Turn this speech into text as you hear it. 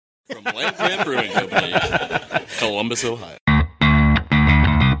From Landgrant Brewing Company, Columbus, Ohio.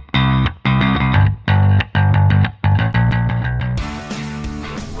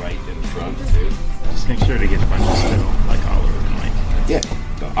 Right in front, too. Just make sure to get a bunch of spittle, like all over the mic.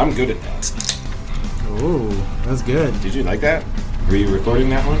 Yeah, I'm good at that. Oh, that's good. Did you like that? Were you recording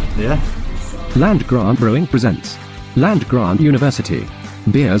that one? Yeah. Land Grant Brewing presents Land Grant University.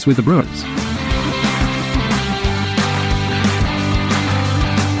 Beers with the Brewers.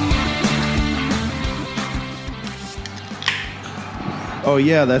 Oh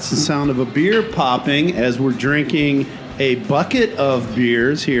yeah, that's the sound of a beer popping as we're drinking a bucket of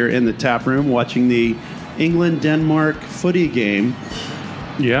beers here in the tap room, watching the England-Denmark footy game.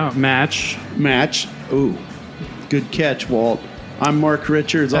 Yeah, match. Ooh, good catch, Walt. I'm Mark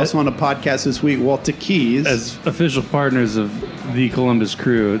Richards, also on a podcast this week, Walt Keys. As official partners of the Columbus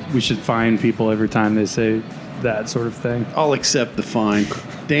Crew, we should fine people every time they say that sort of thing. I'll accept the fine.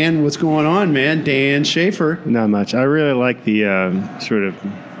 Dan, what's going on, man? Dan Schaefer. Not much. I really like the sort of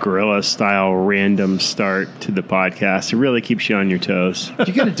guerrilla-style random start to the podcast. It really keeps you on your toes.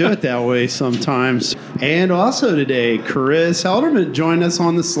 You got to do it that way sometimes. And also today, Chris Helderman joined us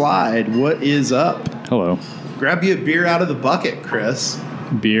on the slide. What is up? Hello. Grab you a beer out of the bucket, Chris.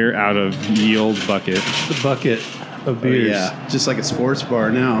 Beer out of Yield Bucket. The bucket of beers. Yeah, just like a sports bar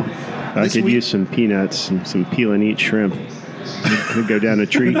now. I could use some peanuts and some peel and eat shrimp. Could go down a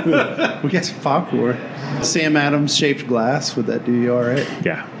treat. We got some popcorn. Sam Adams shaped glass. Would that do you all right?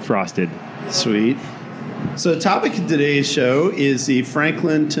 Yeah, frosted. Sweet. So the topic of today's show is the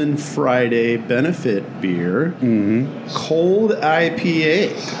Franklinton Friday benefit beer, Cold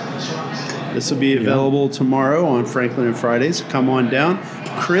IPA. This will be available tomorrow on Franklin and Fridays. So come on down.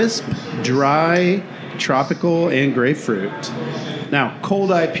 Crisp, dry, tropical, and grapefruit. Now, cold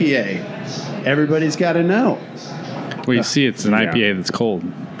IPA. Everybody's got to know. Well, you see, it's an IPA that's cold.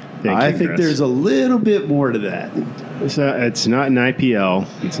 I think there's a little bit more to that. It's not an IPL.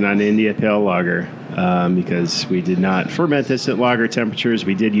 It's not an India Pale Lager because we did not ferment this at lager temperatures.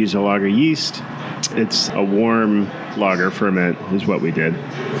 We did use a lager yeast. It's a warm lager ferment is what we did.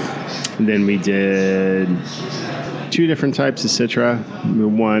 And then we did two different types of Citra.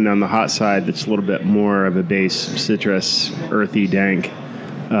 One on the hot side that's a little bit more of a base citrus, earthy, dank.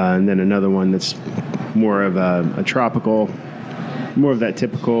 And then another one that's more of a tropical, more of that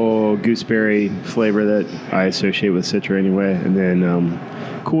typical gooseberry flavor that I associate with Citra anyway. And then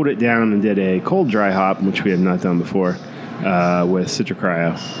cooled it down and did a cold dry hop, which we have not done before, with Citra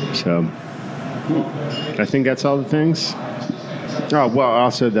Cryo. So I think that's all the things. Oh, well,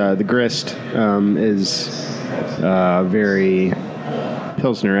 also the grist is very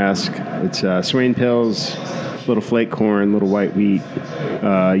Pilsner-esque. It's Swain Pils, little flake corn, little white wheat.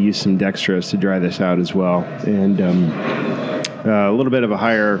 Use some dextrose to dry this out as well. And a little bit of a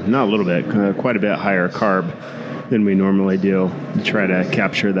higher, not a little bit, quite a bit higher carb than we normally do to try to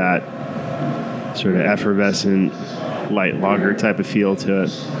capture that sort of effervescent, light lager type of feel to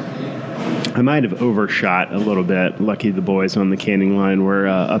it. I might have overshot a little bit. Lucky the boys on the canning line were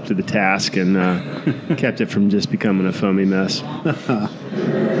up to the task and kept it from just becoming a foamy mess.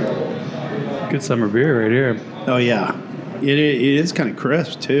 Good summer beer right here. Oh, yeah. It is kind of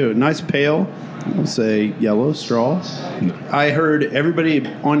crisp, too. Nice pale. I'll say yellow straw. I heard everybody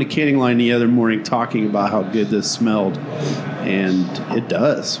on the canning line the other morning talking about how good this smelled, and it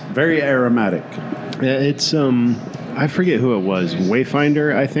does. Very aromatic. It's I forget who it was.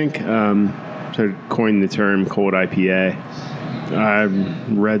 Wayfinder, I think, sort of coined the term cold IPA. I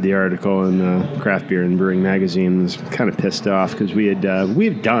read the article in Craft Beer and Brewing Magazine and was kind of pissed off because we've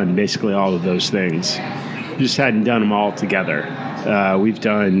done basically all of those things. Just hadn't done them all together. We've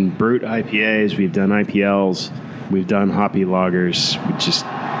done brute IPAs, we've done IPLs, we've done hoppy lagers. We just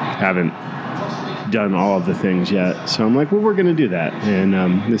haven't done all of the things yet. So I'm like, well, we're going to do that. And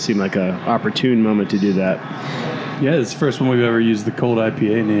this seemed like an opportune moment to do that. Yeah, it's the first one we've ever used the cold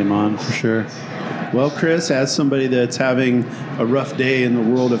IPA name on, for sure. Well, Chris, as somebody that's having a rough day in the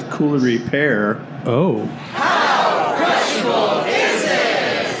world of cooler repair. Oh. How crushable is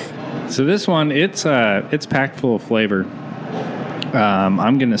it? So this one, it's packed full of flavor.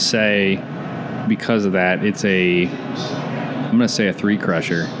 I'm going to say, because of that, I'm going to say a 3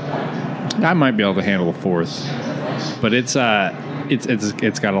 crusher. I might be able to handle a 4th, but it's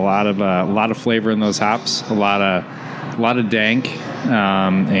got a lot of flavor in those hops, a lot of dank,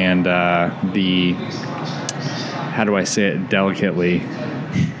 and the, how do I say it delicately,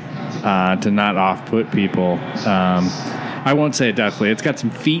 to not off-put people. I won't say it definitely. It's got some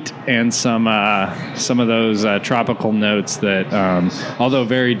feet and some of those tropical notes that, although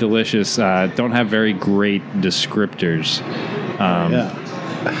very delicious, don't have very great descriptors. Yeah.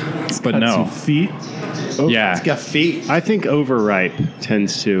 But Got no. some feet. Yeah. It's got feet. I think overripe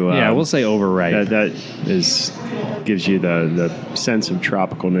tends to. Yeah, we'll say overripe. That gives you the sense of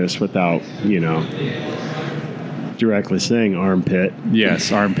tropicalness without, directly saying armpit.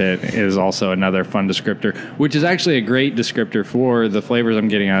 Yes, armpit is also another fun descriptor, which is actually a great descriptor for the flavors I'm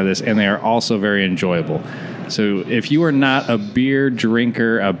getting out of this, and they are also very enjoyable. So if you are not a beer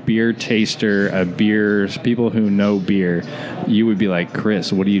drinker, a beer taster, people who know beer, you would be like,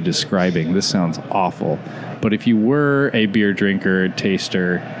 Chris, what are you describing? This sounds awful. But if you were a beer drinker,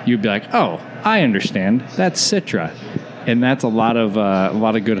 taster, you'd be like, oh, I understand. That's Citra. And that's a lot of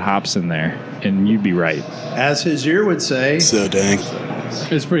good hops in there, and you'd be right. As his ear would say. So dang.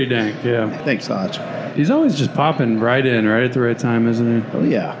 It's pretty dank, yeah. Thanks, Hodge. He's always just popping right in, right at the right time, isn't he? Oh,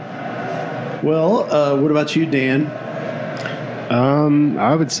 yeah. Well, what about you, Dan?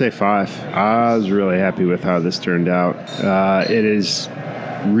 I would say 5. I was really happy with how this turned out. It is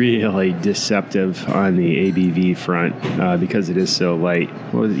really deceptive on the ABV front because it is so light.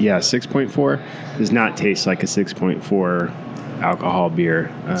 6.4 does not taste like a 6.4 alcohol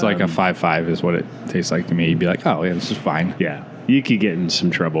beer. It's like a 5.5 is what it tastes like to me. You'd be like, oh, yeah, this is fine. Yeah, you could get in some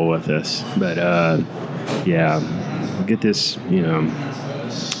trouble with this. But, get this,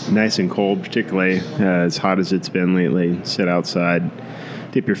 nice and cold, particularly as hot as it's been lately. Sit outside,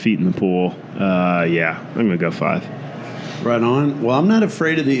 dip your feet in the pool. I'm going to go 5. Right on. Well, I'm not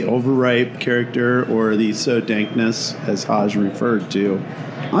afraid of the overripe character or the so dankness, as Haj referred to.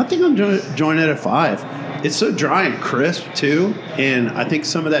 I think I'm joining it at 5. It's so dry and crisp, too. And I think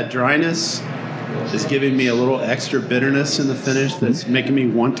some of that dryness is giving me a little extra bitterness in the finish that's making me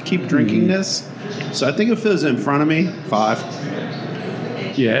want to keep drinking this. So I think if it was in front of me, 5.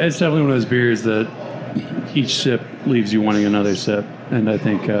 Yeah, it's definitely one of those beers that each sip leaves you wanting another sip. And I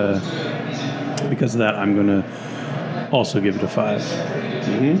think because of that, I'm going to also give it a 5.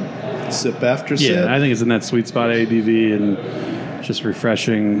 Sip after sip. Yeah, I think it's in that sweet spot ABV and just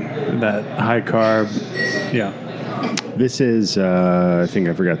refreshing, that high carb. Yeah. This is, I think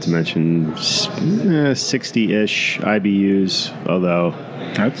I forgot to mention, 60-ish IBUs, although...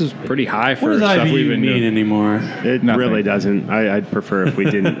 That's just pretty high for what does stuff IBU we've been mean doing. anymore? It Nothing. really doesn't. I'd prefer if we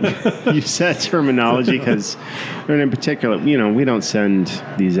didn't use that terminology because, in particular, we don't send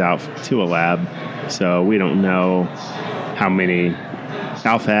these out to a lab, so we don't know how many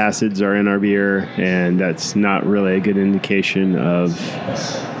alpha acids are in our beer, and that's not really a good indication of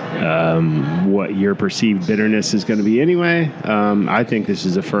what your perceived bitterness is going to be anyway. I think this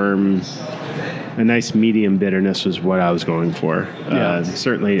is a nice medium bitterness was what I was going for.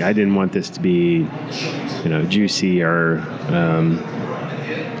 Certainly, I didn't want this to be, juicy or,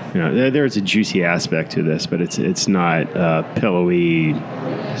 there's a juicy aspect to this, but it's not pillowy,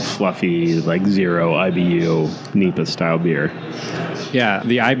 fluffy, like 0 IBU NEPA style beer. Yeah,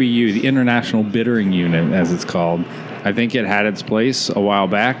 the IBU, the International Bittering Unit, as it's called, I think it had its place a while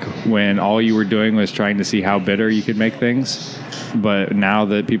back when all you were doing was trying to see how bitter you could make things. But now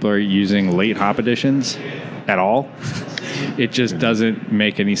that people are using late hop additions at all, it just doesn't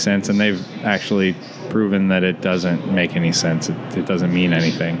make any sense. And they've actually proven that it doesn't make any sense. It doesn't mean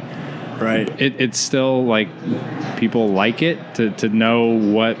anything. Right. It's still like people like it to know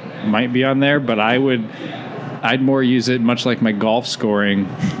what might be on there. But I'd more use it much like my golf scoring,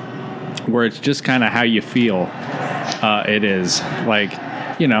 where it's just kind of how you feel. It is like,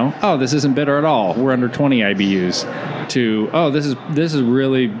 this isn't bitter at all. We're under 20 IBUs. To this is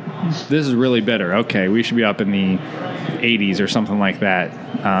really bitter. Okay, we should be up in the 80s or something like that.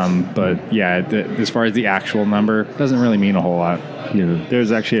 But yeah, as far as the actual number, doesn't really mean a whole lot.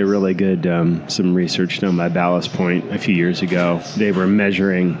 There's actually a really good some research done by Ballast Point a few years ago. They were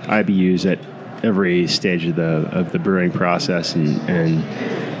measuring IBUs at every stage of the brewing process, and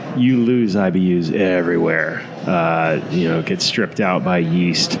you lose IBUs everywhere. It gets stripped out by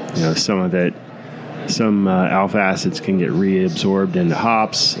yeast. Some alpha acids can get reabsorbed into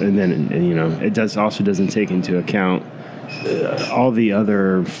hops, and then it doesn't take into account all the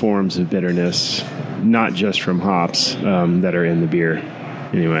other forms of bitterness, not just from hops that are in the beer.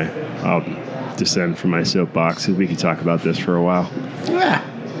 Anyway, I'll descend from my soapbox because we could talk about this for a while. Yeah.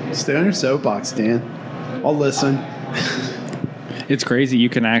 Stay on your soapbox, Dan. I'll listen. It's crazy. You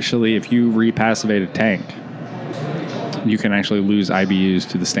can actually, if you repassivate a tank, you can actually lose IBUs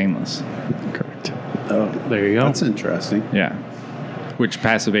to the stainless. Correct. Oh, There you go. that's interesting. Yeah. Which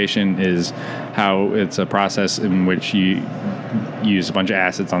passivation is how it's a process in which you use a bunch of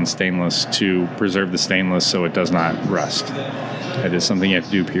acids on stainless to preserve the stainless so it does not rust. It is something you have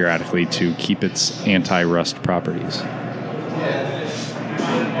to do periodically to keep its anti-rust properties.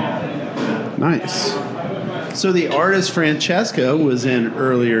 Nice. So the artist Francesca was in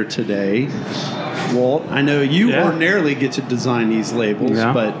earlier today. Walt, I know you ordinarily get to design these labels,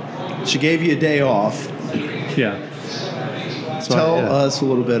 but she gave you a day off. Yeah. Tell us a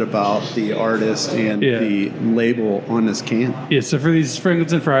little bit about the artist and the label on this can. Yeah, so for these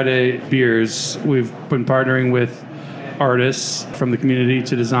Franklinton Friday beers, we've been partnering with artists from the community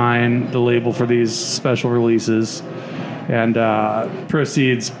to design the label for these special releases. And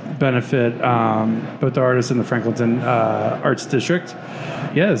proceeds benefit both the artists and the Franklinton Arts District.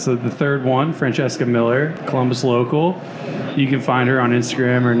 Yeah, so the third one, Francesca Miller, Columbus local. You can find her on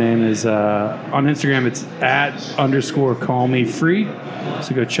Instagram. Her name is, on Instagram, it's @_callmefree.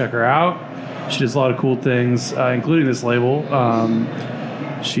 So go check her out. She does a lot of cool things, including this label.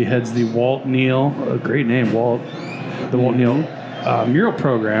 She heads the Walt Neal, a great name, Walt, the Walt Neal mural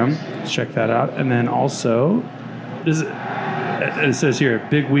program. Check that out. And then also, it says here, a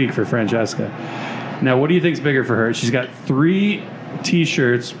big week for Francesca. Now, what do you think is bigger for her? She's got 3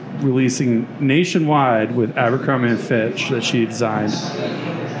 T-shirts releasing nationwide with Abercrombie & Fitch that she designed.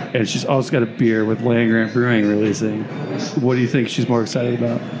 And she's also got a beer with Land Grant Brewing releasing. What do you think she's more excited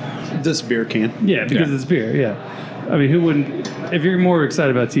about? This beer can. Yeah, because it's beer, yeah. I mean, who wouldn't... If you're more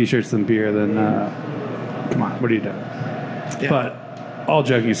excited about T-shirts than beer, then come on, what are you doing? Yeah. But all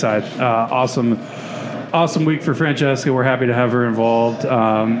joking aside, awesome week for Francesca. We're happy to have her involved. The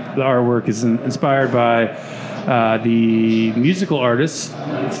artwork is inspired by the musical artist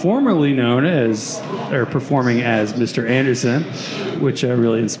formerly known as, or performing as, Mr. Anderson, which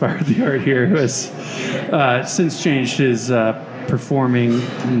really inspired the art here, who has since changed his performing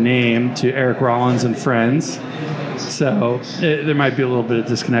name to Eric Rollins and Friends. So there might be a little bit of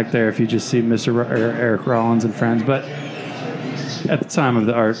disconnect there if you just see Eric Rollins and Friends, but at the time of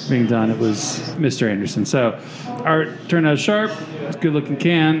the art being done, it was Mr. Anderson. So art turned out sharp. It's a good-looking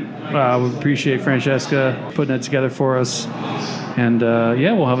can. We appreciate Francesca putting it together for us. And,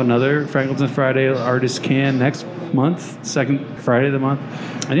 we'll have another Franklinton Friday artist can next month, second Friday of the month.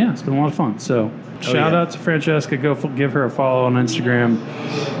 And, it's been a lot of fun. So shout out to Francesca. Go give her a follow on Instagram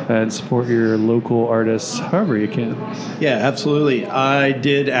and support your local artists however you can. Yeah, absolutely. I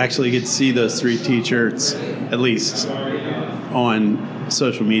did actually get to see those 3 T-shirts, at least on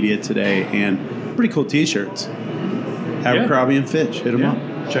social media today, and pretty cool T-shirts. Abercrombie & Fitch, hit them up.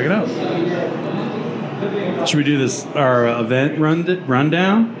 Check it out. Should we do our event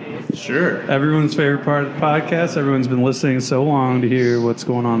rundown? Sure. Everyone's favorite part of the podcast. Everyone's been listening so long to hear what's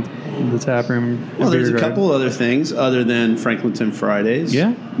going on in the tap room. Well, there's a couple other things other than Franklinton Fridays.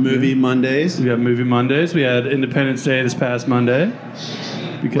 Yeah. Movie Mondays. We got Movie Mondays. We had Independence Day this past Monday.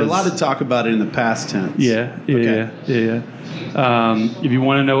 We're allowed to talk about it in the past tense. Yeah. If you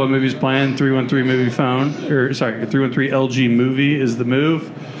want to know what movie's playing, 313 movie phone, 313 LG movie is the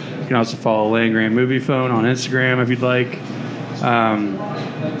move. You can also follow Land Grant Movie Phone on Instagram if you'd like.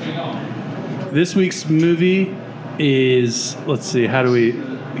 This week's movie is, let's see, how do we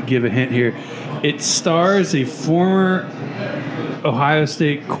give a hint here? It stars a former Ohio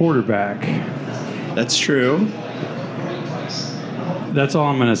State quarterback. That's true. That's all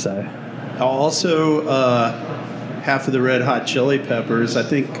I'm going to say. Also, half of the Red Hot Chili Peppers. I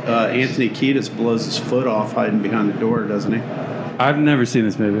think Anthony Kiedis blows his foot off hiding behind the door, doesn't he? I've never seen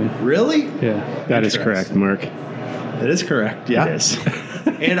this movie. Really? Yeah. That is correct, Mark. That is correct, yeah. It is.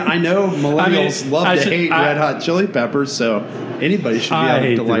 And I know millennials love to hate Red Hot Chili Peppers, so anybody should be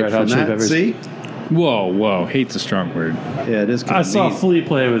able to like from that. See? Whoa. Hate's a strong word. Yeah, it is kind I of saw mean. Flea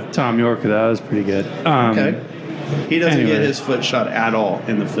play with Tom York. That was pretty good. Okay. He doesn't get his foot shot at all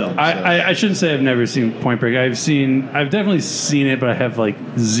in the film. I shouldn't say I've never seen Point Break. I've definitely seen it, but I have like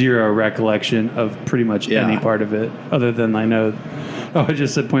zero recollection of pretty much any part of it, other than I know. Oh, I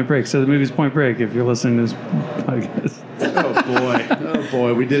just said Point Break. So the movie's Point Break. If you're listening to this podcast. Oh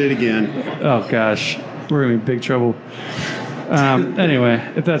boy, we did it again. Oh gosh, we're in big trouble. Anyway,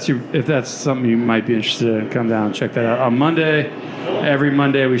 if that's something you might be interested in, come down and check that out on Monday. Every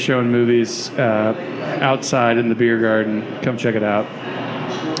Monday we show in movies outside in the beer garden. Come check it out.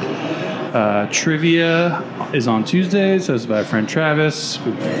 Trivia is on Tuesdays. Hosted by our friend Travis.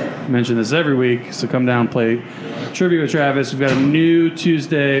 We mention this every week, so come down and play trivia with Travis. We've got a new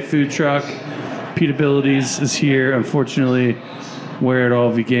Tuesday food truck. Pete Abilities is here. Unfortunately, when it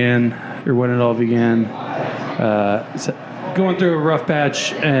all began, going through a rough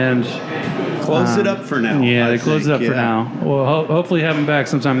patch and close it up for now. Yeah, they closed it up for now. We'll hopefully have him back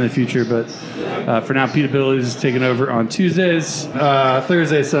sometime in the future, but for now, Pete Abilities is taking over on Tuesdays.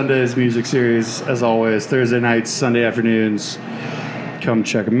 Thursday, Sundays, music series, as always. Thursday nights, Sunday afternoons. Come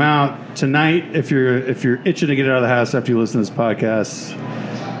check them out. Tonight, if you're itching to get out of the house after you listen to this podcast,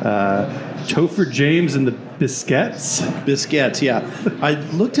 Topher James and the Biscuits. Biscuits, yeah. I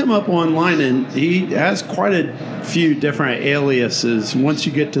looked him up online, and he has quite a few different aliases once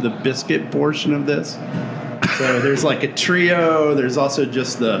you get to the biscuit portion of this. So there's like a trio. There's also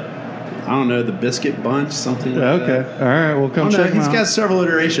just the Biscuit Bunch, something like that. Okay. All right. We'll come check him He's out. got several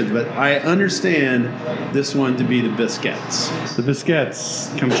iterations, but I understand this one to be the Biscuits. The Biscuits.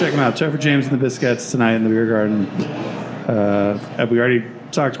 Come check them out. Topher James and the Biscuits tonight in the Beer Garden. We already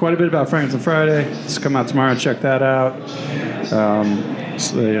talked quite a bit about Franklinton Friday. Let's come out tomorrow and check that out.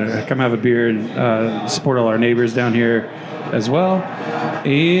 Come have a beer and support all our neighbors down here as well.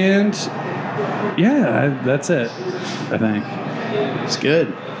 And yeah, that's it, I think. It's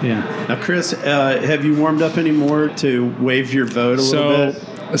good. Yeah. Now, Chris, have you warmed up any more to wave your vote a little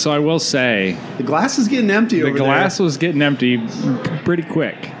bit? So I will say The glass is getting empty over the glass was getting empty pretty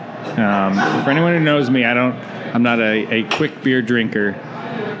quick. For anyone who knows me, I'm not a quick beer drinker,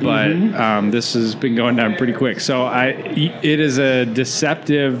 but this has been going down pretty quick. So it is a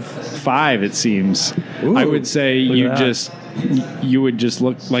deceptive 5. It seems. Ooh, I would say that. you would just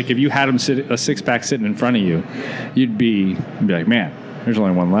look like if you had a 6-pack sitting in front of you, you'd be like, man, there's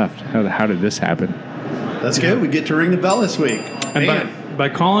only one left. How did this happen? That's good. We get to ring the bell this week. And by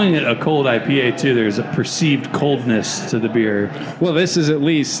calling it a cold IPA, too, there's a perceived coldness to the beer. Well, this is at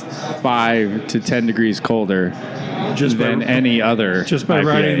least 5 to 10 degrees colder than any other. Just by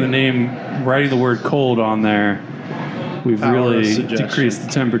IPA. writing the word cold on there, we've Power of really suggestion. decreased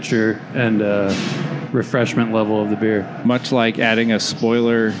the temperature and refreshment level of the beer. Much like adding a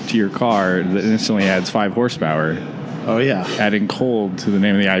spoiler to your car that instantly adds 5 horsepower. Oh, yeah. Adding cold to the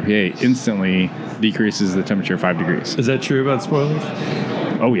name of the IPA instantly decreases the temperature 5 degrees. Is that true about spoilers?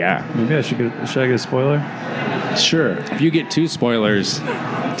 Oh, yeah. Maybe I should get a spoiler. Sure. If you get 2 spoilers,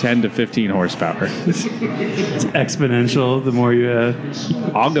 10 to 15 horsepower. It's exponential the more you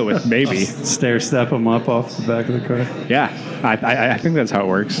I'll go with maybe. stair step them up off the back of the car. Yeah, I think that's how it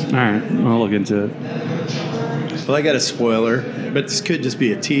works. All right, I'll look into it. Well, I got a spoiler, but this could just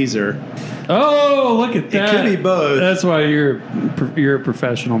be a teaser. Oh, look at that! could be both. That's why you're a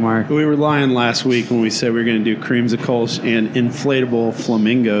professional, Mark. We were lying last week when we said we were going to do creamsicles and inflatable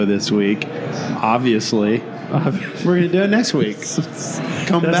flamingo this week. Obviously. We're going to do it next week.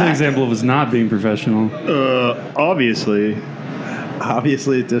 Come That's back. an example of us not being professional. Obviously.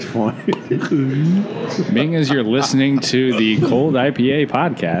 Obviously, at this point. Being as you're listening to the Cold IPA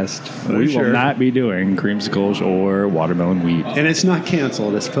podcast, we Sure. will not be doing creamsicles or watermelon wheat. And it's not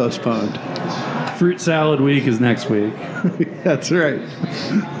canceled. It's postponed. Fruit salad week is next week. That's right.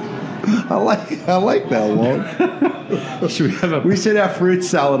 I like that, Walt. Should we have We should have fruit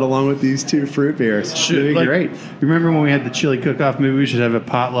salad along with these 2 fruit beers. It'd be great. Remember when we had the chili cook-off? Maybe we should have a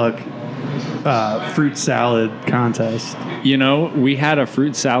potluck fruit salad contest. You know, we had a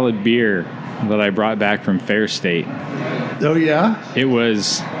fruit salad beer that I brought back from Fair State. Oh, yeah? It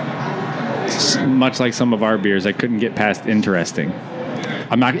was much like some of our beers. I couldn't get past interesting.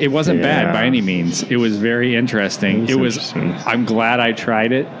 It wasn't bad by any means. It was very interesting. It was interesting. I'm glad I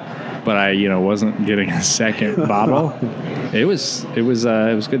tried it, but I wasn't getting a second bottle. It was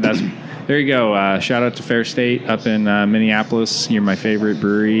good. There you go. Shout out to Fair State up in Minneapolis. You're my favorite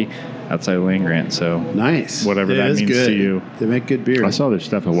brewery outside of Land Grant. So Nice. Whatever that is means good. to you. They make good beer. I saw their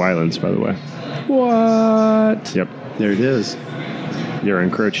stuff at Wylands, by the way. What? Yep. There it is. You're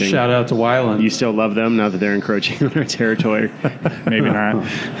encroaching. Shout out to Wyland. You still love them now that they're encroaching on our territory? Maybe not.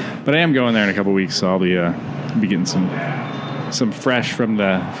 But I am going there in a couple weeks, so I'll be getting some fresh from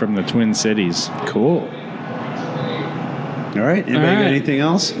the Twin Cities. Cool. All right. Anybody got anything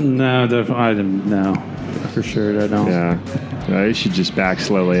else? No, I didn't. No, for sure I don't. Yeah. I should just back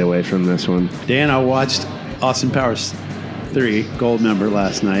slowly away from this one. Dan, I watched Austin Powers 3 Gold Member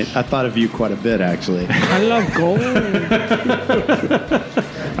last night. I thought of you quite a bit, actually. I love gold.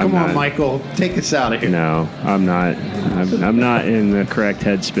 Come on, Michael. Take us out of here. No, I'm not. I'm not in the correct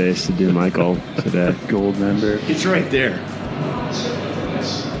headspace to do Michael today. Gold member. It's right there.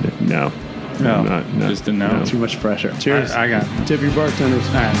 No. No. I'm not, no. Just a no. Too much pressure. Cheers. I got. Tip your bartenders.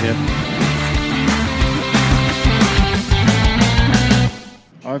 All right, yep.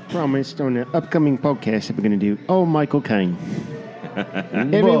 I've promised on the upcoming podcast that we're going to do Michael Caine.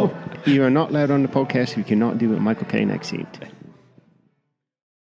 You are not allowed on the podcast if you cannot do a Michael Caine accent.